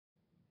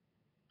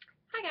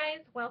Hi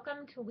guys,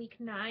 welcome to week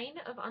 9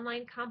 of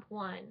Online Comp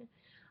 1.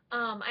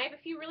 I have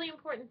a few really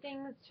important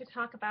things to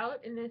talk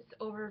about in this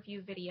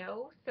overview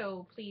video,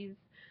 so please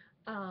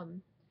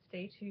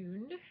stay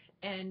tuned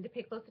and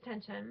pay close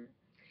attention.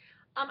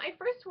 I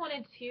first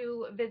wanted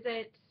to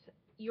visit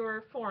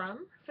your forum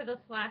for this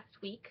last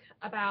week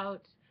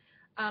about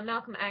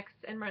Malcolm X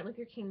and Martin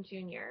Luther King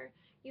Jr.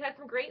 You had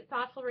some great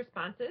thoughtful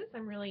responses.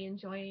 I'm really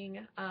enjoying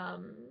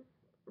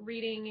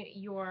reading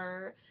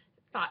your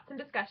thoughts and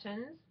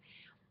discussions.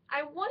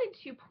 I wanted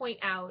to point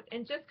out,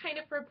 and just kind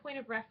of for a point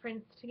of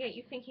reference to get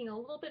you thinking a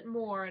little bit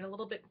more and a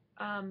little bit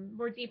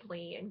more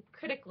deeply and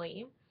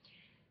critically,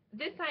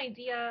 this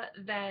idea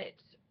that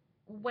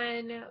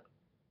when,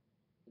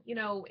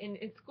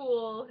 in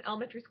school,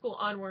 elementary school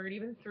onward,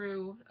 even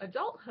through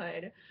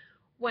adulthood,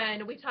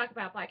 when we talk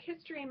about Black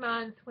History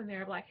Month, when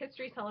there are Black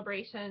History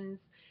celebrations,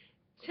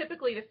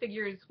 typically the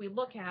figures we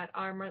look at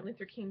are Martin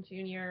Luther King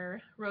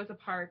Jr., Rosa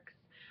Parks,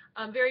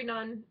 very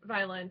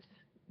nonviolent,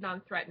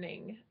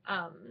 non-threatening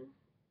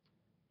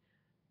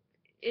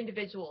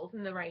individuals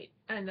in the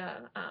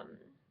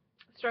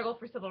struggle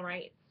for civil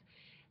rights.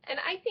 And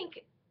I think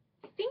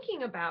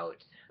thinking about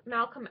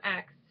Malcolm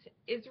X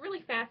is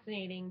really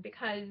fascinating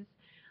because,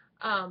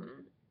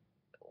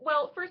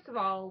 well, first of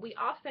all, we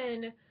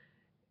often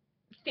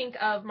think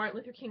of Martin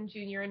Luther King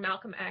Jr. and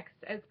Malcolm X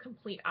as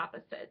complete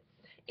opposites.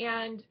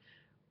 And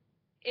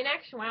in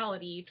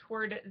actuality,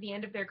 toward the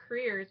end of their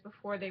careers,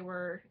 before they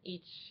were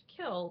each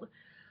killed,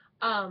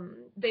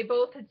 they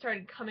both had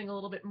started coming a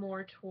little bit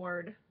more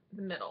toward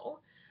the middle,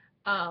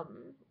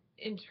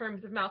 in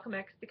terms of Malcolm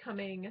X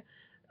becoming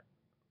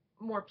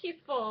more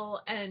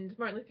peaceful, and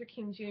Martin Luther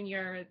King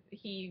Jr.,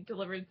 he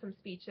delivered some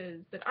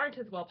speeches that aren't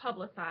as well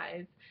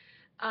publicized,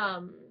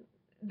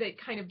 that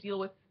kind of deal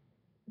with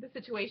the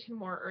situation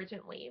more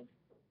urgently.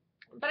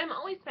 But I'm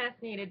always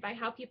fascinated by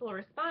how people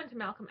respond to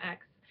Malcolm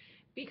X,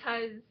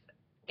 because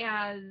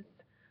as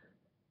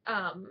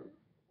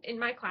in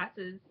my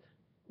classes,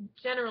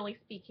 generally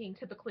speaking,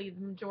 typically the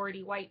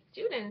majority white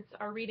students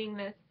are reading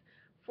this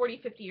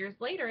 40, 50 years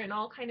later and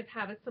all kind of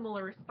have a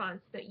similar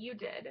response that you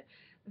did,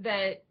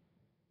 that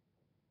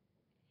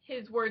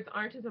his words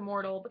aren't as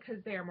immortal because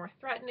they are more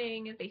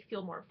threatening, they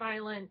feel more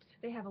violent,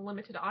 they have a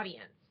limited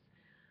audience.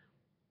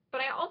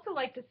 But I also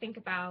like to think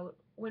about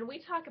when we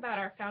talk about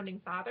our founding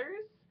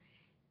fathers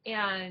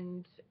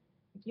and,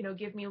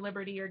 give me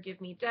liberty or give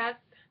me death,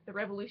 the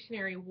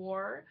Revolutionary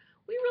War,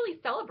 we really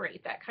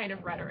celebrate that kind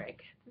of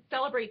rhetoric,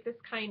 celebrate this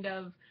kind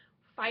of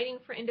fighting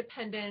for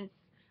independence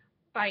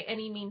by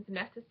any means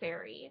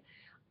necessary.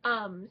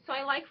 So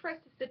I like for us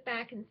to sit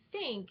back and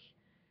think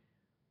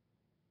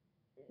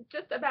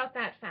just about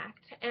that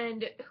fact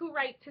and who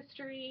writes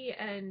history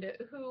and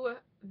who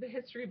the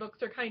history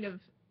books are kind of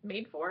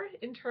made for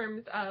in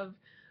terms of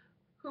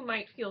who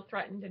might feel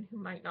threatened and who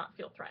might not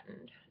feel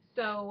threatened.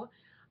 So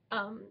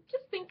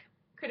just think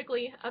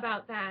critically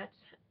about that,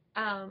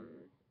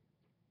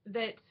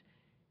 that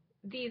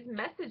these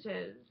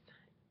messages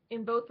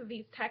in both of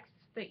these texts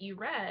that you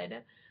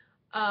read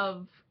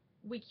of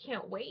 "we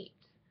can't wait"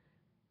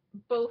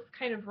 both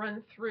kind of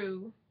run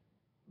through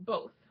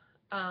both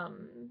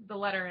the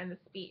letter and the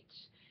speech.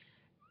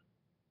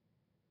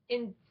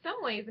 In some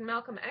ways, in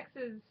Malcolm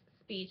X's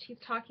speech, he's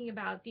talking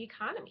about the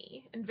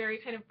economy and very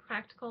kind of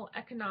practical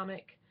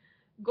economic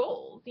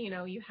goals.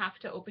 You have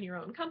to open your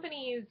own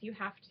companies, you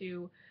have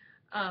to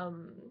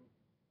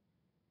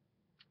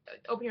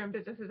open your own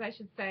businesses, I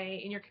should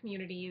say, in your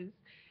communities.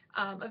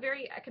 A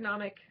very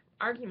economic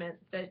argument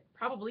that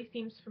probably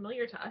seems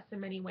familiar to us in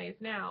many ways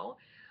now.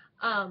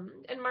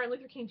 And Martin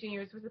Luther King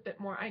Jr.'s was a bit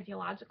more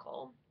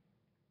ideological.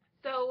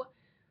 So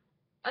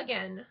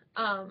again,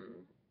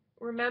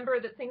 remember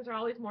that things are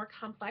always more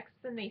complex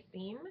than they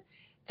seem,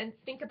 and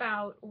think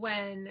about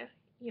when,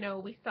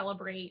 we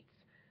celebrate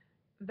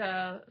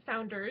the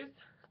founders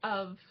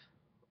of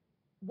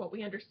what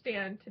we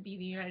understand to be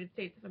the United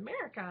States of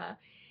America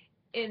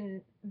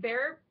in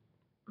their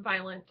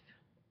violent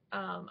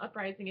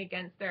uprising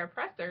against their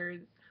oppressors.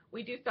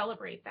 We do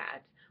celebrate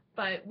that,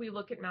 but we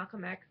look at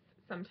Malcolm X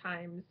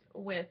sometimes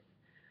with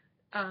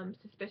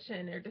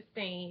suspicion or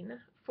disdain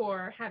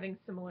for having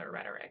similar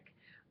rhetoric.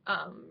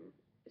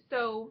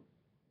 So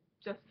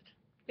just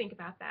think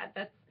about that.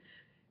 That's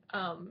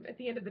at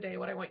the end of the day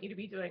what I want you to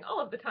be doing all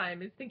of the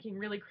time, is thinking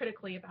really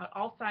critically about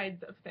all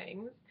sides of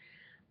things,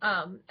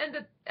 and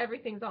that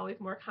everything's always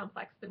more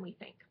complex than we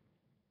think.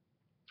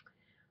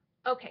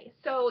 Okay,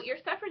 so your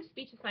suffrage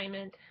speech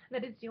assignment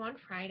that is due on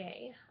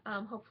Friday,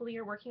 hopefully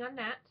you're working on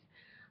that.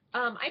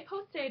 I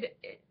posted,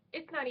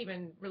 it's not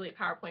even really a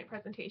PowerPoint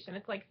presentation,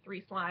 it's like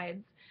 3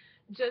 slides,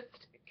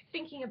 just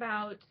thinking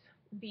about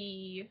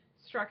the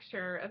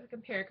structure of a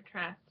compare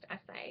contrast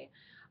essay.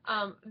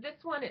 This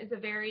one is a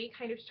very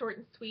kind of short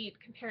and sweet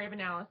comparative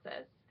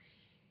analysis.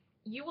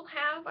 You will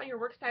have on your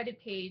works cited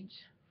page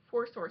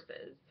 4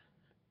 sources.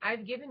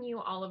 I've given you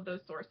all of those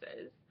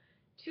sources.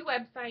 2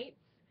 websites,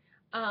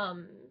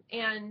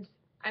 and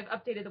I've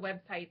updated the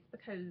websites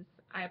because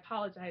I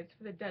apologized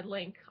for the dead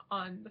link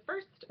on the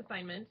first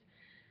assignment.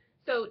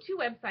 So 2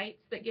 websites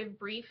that give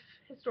brief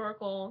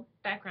historical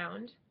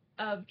background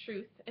of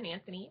Truth and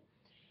Anthony,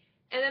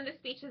 and then the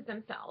speeches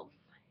themselves.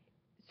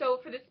 So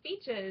for the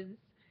speeches,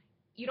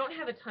 you don't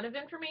have a ton of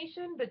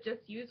information, but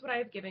just use what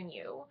I've given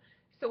you.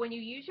 So when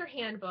you use your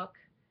handbook,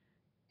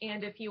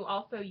 and if you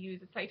also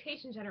use a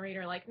citation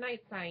generator like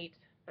NightCite,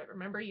 but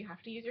remember you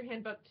have to use your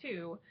handbook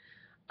too,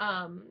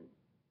 um,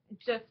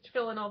 just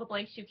fill in all the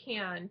blanks you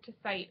can to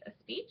cite a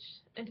speech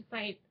and to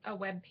cite a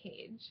web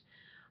page.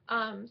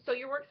 So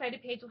your works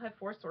cited page will have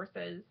 4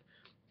 sources,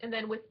 and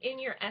then within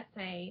your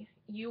essay,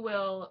 you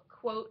will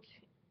quote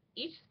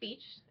each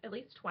speech at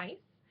least twice.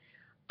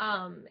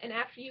 And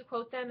after you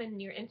quote them in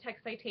your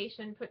in-text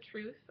citation, put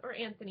Truth or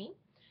Anthony.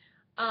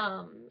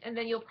 And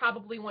then you'll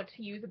probably want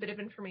to use a bit of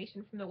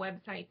information from the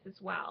websites as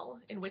well,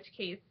 in which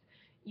case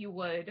you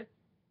would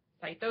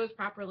cite those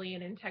properly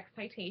in in-text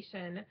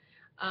citation,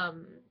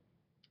 um,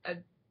 a,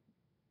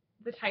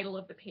 the title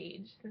of the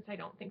page, since I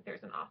don't think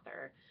there's an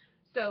author.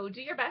 So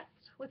do your best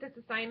with this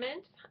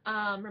assignment.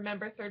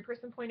 Remember,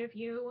 third-person point of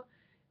view,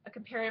 a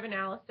comparative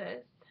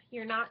analysis.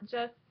 You're not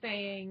just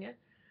saying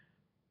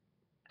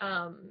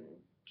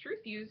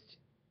Truth used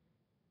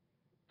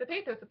the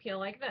pathos appeal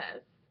like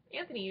this.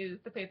 Anthony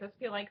used the pathos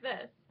appeal like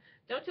this.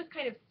 Don't just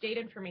kind of state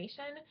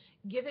information,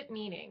 give it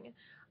meaning.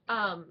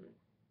 I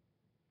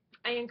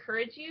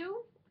encourage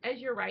you, as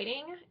you're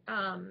writing,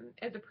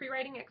 as a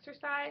pre-writing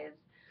exercise,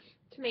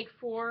 to make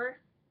 4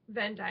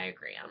 Venn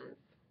diagrams,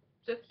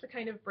 just to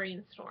kind of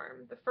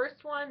brainstorm. The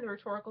first one, the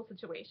rhetorical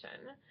situation.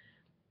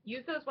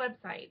 Use those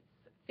websites.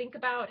 Think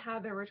about how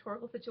their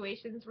rhetorical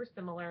situations were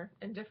similar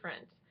and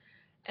different.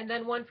 And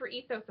then one for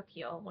ethos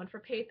appeal, one for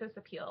pathos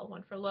appeal,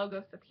 one for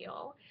logos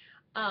appeal.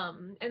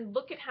 And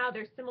look at how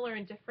they're similar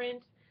and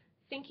different,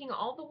 thinking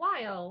all the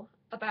while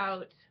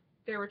about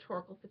their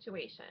rhetorical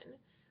situation.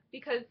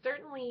 Because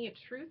certainly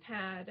Truth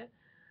had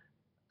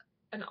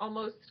an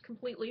almost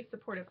completely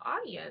supportive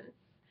audience.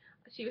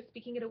 She was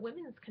speaking at a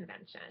women's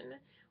convention,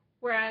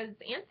 whereas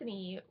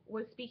Anthony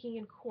was speaking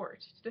in court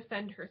to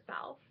defend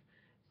herself.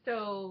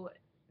 So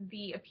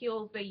the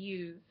appeals they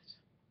used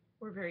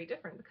were very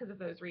different because of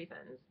those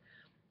reasons.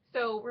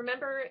 So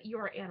remember, you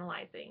are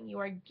analyzing, you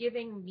are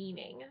giving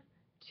meaning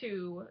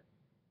to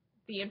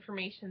the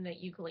information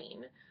that you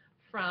glean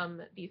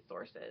from these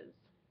sources.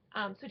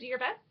 So do your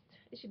best.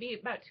 It should be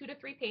about 2 to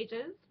 3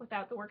 pages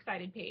without the works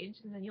cited page,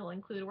 and then you'll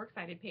include a works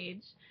cited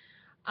page.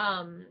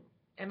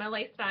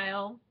 MLA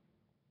style,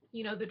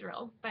 you know the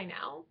drill by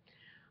now.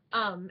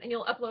 And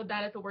you'll upload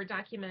that as a Word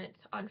document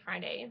on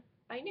Friday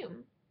by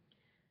noon.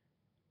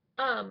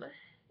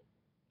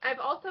 I've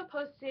also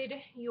posted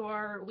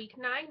your week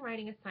 9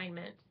 writing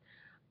assignment,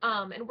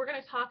 and we're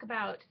going to talk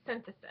about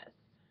synthesis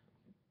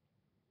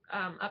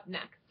up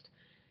next.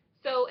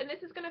 So, and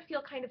this is going to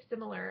feel kind of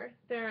similar.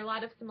 There are a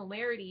lot of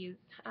similarities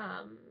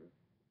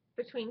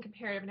between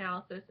comparative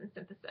analysis and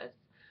synthesis.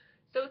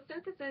 So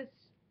synthesis,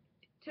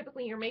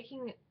 typically you're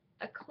making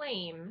a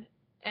claim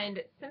and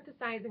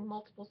synthesizing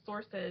multiple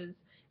sources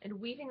and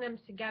weaving them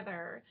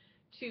together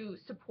to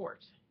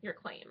support your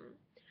claim.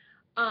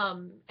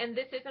 And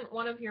this isn't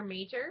one of your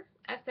major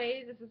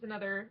essays. This is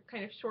another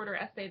kind of shorter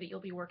essay that you'll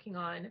be working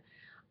on,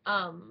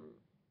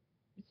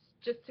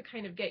 just to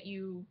kind of get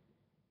you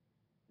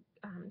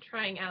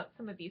trying out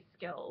some of these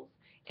skills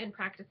and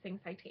practicing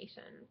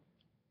citation.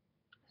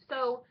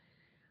 So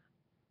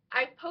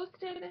I've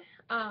posted,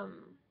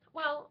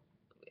 well,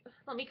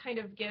 let me kind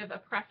of give a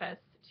preface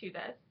to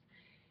this.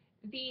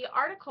 The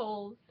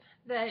articles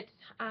that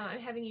I'm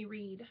having you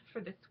read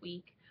for this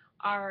week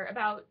are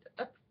about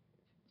a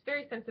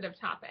very sensitive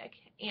topic.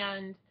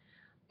 And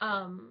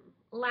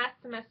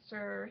last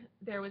semester,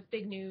 there was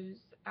big news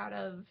out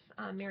of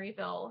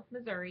Maryville,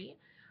 Missouri,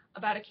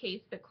 about a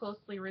case that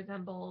closely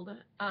resembled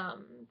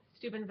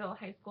Steubenville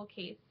High School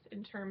case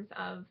in terms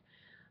of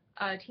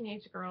a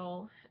teenage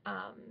girl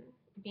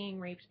being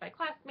raped by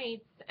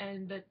classmates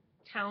and the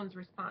town's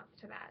response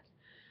to that.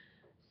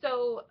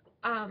 So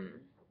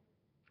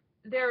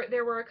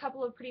there were a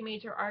couple of pretty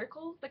major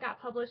articles that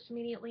got published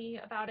immediately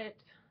about it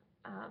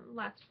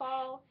last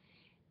fall,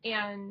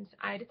 and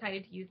I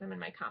decided to use them in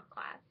my comp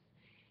class.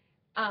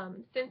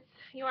 Since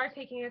you are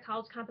taking a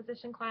college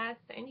composition class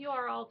and you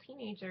are all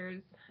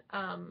teenagers,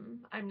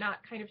 I'm not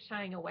kind of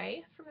shying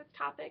away from this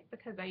topic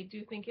because I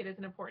do think it is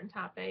an important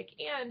topic,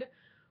 and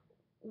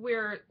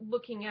we're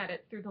looking at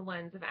it through the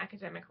lens of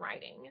academic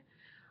writing.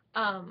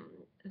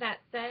 That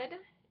said,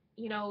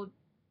 you know,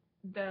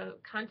 the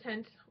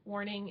content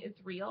warning is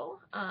real,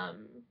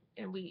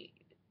 and we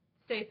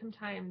say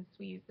sometimes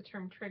we use the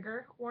term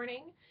trigger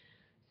warning.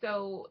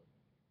 So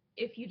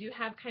if you do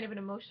have kind of an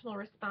emotional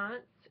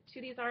response to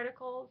these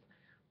articles,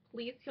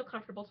 please feel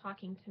comfortable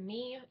talking to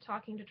me,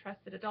 talking to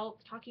trusted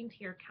adults, talking to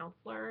your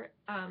counselor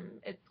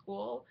at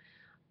school.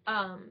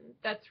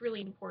 That's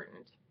really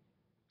important.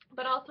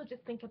 But also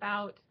just think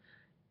about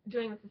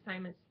doing this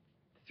assignment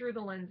through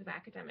the lens of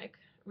academic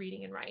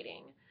reading and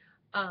writing.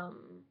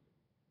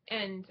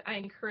 And I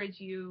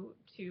encourage you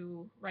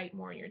to write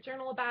more in your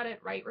journal about it,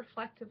 write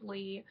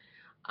reflectively,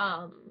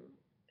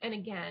 and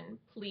again,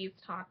 please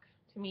talk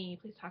to me,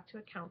 please talk to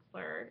a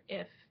counselor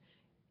if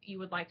you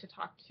would like to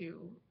talk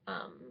to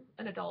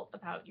an adult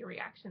about your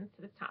reactions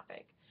to this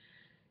topic.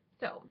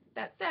 So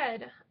that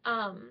said,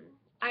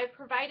 I've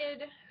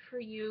provided for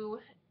you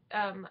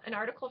an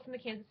article from the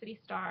Kansas City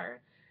Star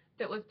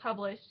that was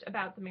published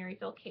about the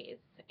Maryville case.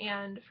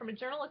 And from a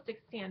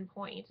journalistic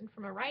standpoint and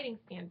from a writing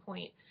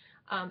standpoint,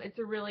 it's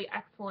a really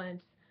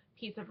excellent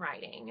piece of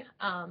writing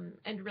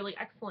and really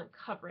excellent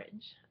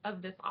coverage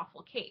of this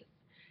awful case.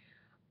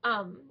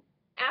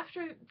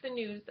 After the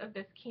news of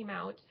this came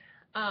out,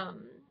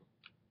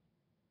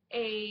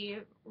 a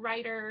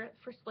writer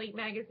for Slate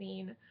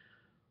magazine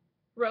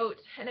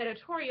wrote an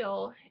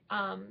editorial,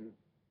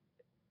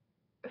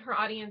 her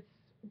audience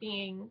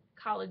being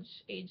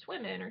college-age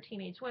women or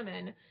teenage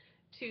women,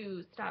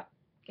 to stop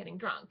getting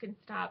drunk and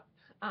stop,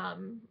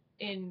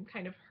 in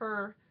kind of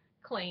her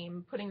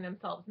claim, putting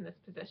themselves in this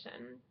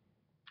position.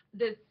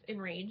 This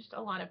enraged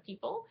a lot of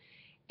people,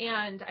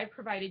 and I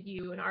provided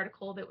you an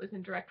article that was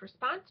in direct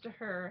response to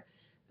her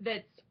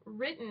that's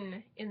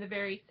written in the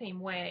very same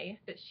way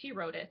that she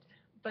wrote it,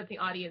 but the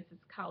audience is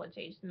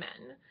college-aged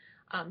men,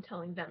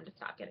 telling them to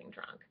stop getting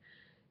drunk.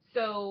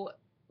 So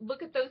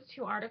look at those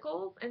two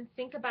articles and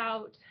think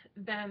about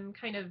them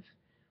kind of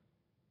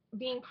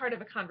being part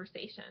of a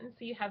conversation.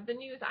 So you have the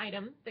news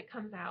item that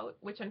comes out,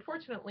 which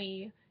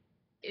unfortunately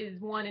is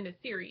one in a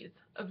series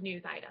of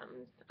news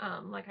items,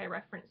 like I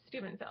referenced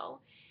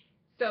Steubenville.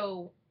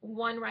 So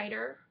one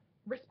writer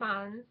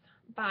responds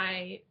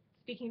by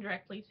speaking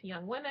directly to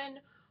young women.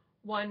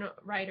 One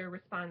writer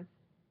responds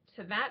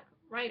to that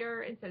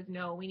writer and says,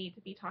 no, we need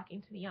to be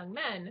talking to the young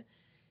men.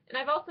 And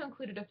I've also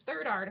included a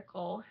third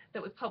article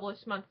that was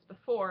published months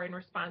before in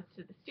response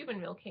to the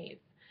Steubenville case,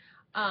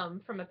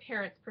 from a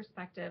parent's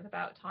perspective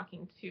about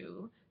talking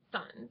to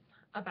sons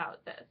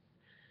about this.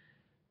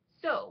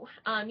 So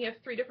you have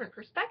three different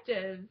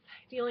perspectives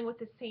dealing with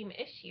the same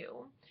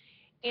issue.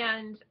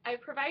 And I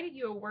provided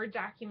you a Word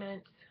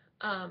document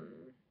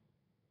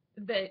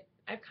that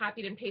I've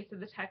copied and pasted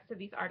the text of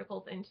these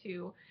articles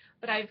into,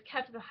 but I've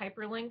kept the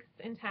hyperlinks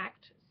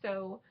intact.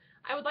 So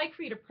I would like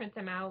for you to print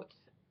them out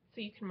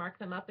so you can mark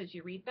them up as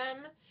you read them.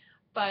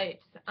 But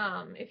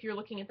if you're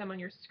looking at them on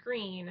your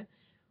screen,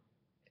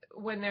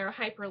 when there are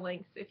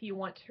hyperlinks, if you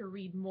want to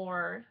read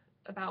more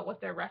about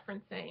what they're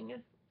referencing,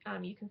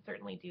 you can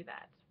certainly do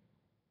that.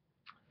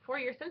 For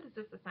your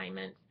synthesis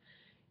assignment,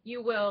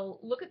 you will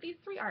look at these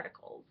three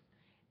articles,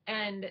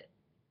 and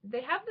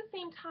they have the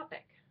same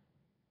topic,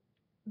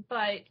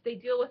 but they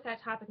deal with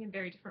that topic in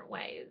very different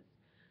ways.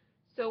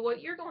 So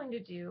what you're going to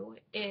do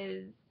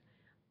is,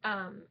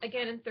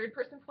 again, in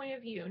third-person point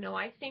of view, no,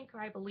 I think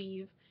or I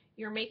believe,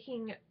 you're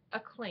making a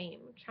claim,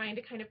 trying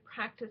to kind of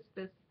practice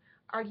this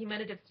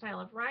argumentative style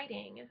of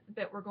writing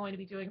that we're going to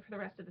be doing for the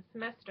rest of the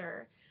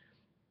semester.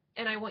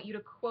 And I want you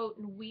to quote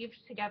and weave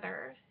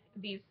together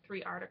these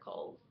three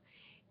articles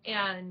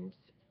and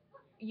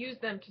use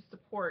them to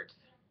support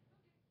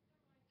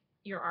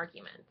your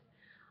argument.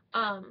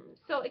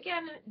 So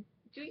again,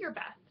 do your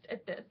best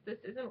at this. This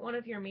isn't one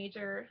of your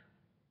major,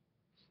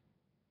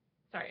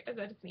 sorry, I was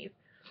about to sneeze.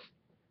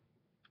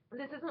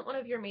 This isn't one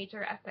of your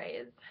major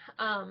essays.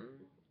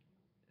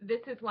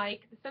 This is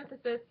like the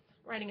synthesis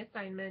writing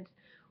assignment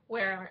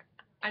where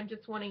I'm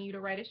just wanting you to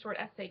write a short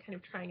essay kind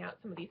of trying out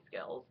some of these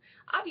skills.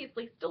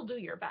 Obviously, still do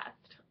your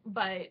best,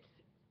 but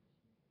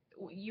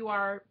you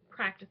are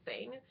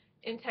practicing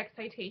in text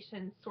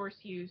citation, source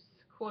use,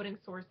 quoting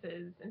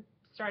sources, and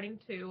starting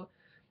to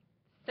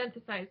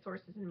synthesize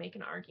sources and make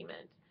an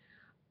argument.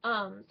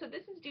 So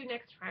this is due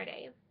next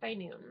Friday by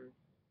noon.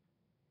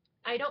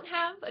 I don't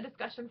have a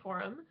discussion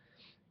forum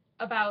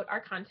about our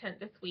content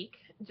this week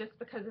just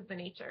because of the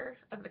nature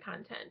of the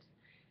content.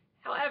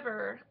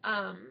 However,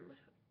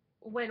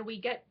 when we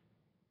get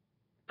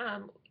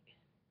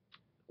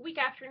week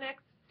after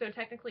next, so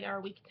technically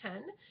our week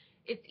 10,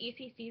 it's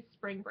ECC's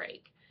spring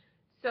break.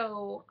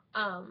 So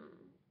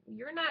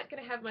you're not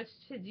going to have much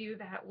to do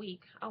that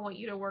week. I want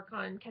you to work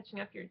on catching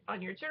up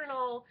on your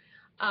journal.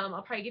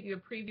 I'll probably give you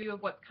a preview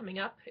of what's coming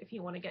up if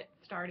you want to get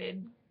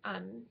started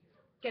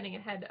getting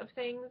ahead of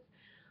things.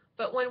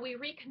 But when we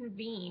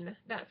reconvene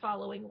that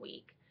following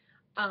week,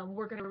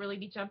 we're going to really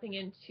be jumping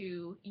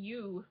into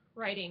you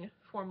writing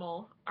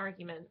formal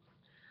arguments.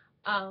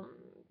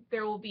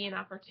 There will be an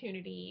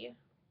opportunity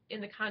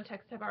in the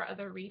context of our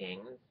other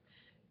readings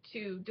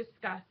to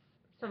discuss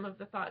some of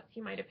the thoughts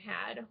you might have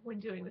had when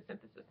doing the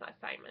synthesis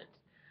assignment.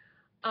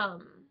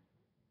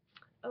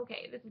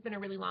 Okay, this has been a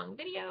really long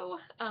video.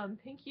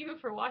 Thank you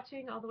for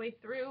watching all the way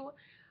through.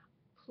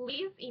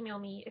 Please email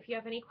me if you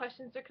have any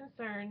questions or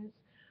concerns.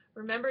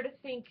 Remember to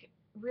think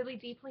really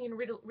deeply and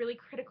really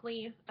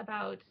critically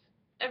about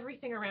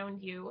everything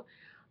around you,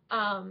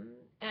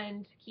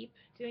 and keep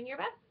doing your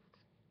best.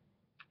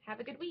 Have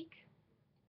a good week.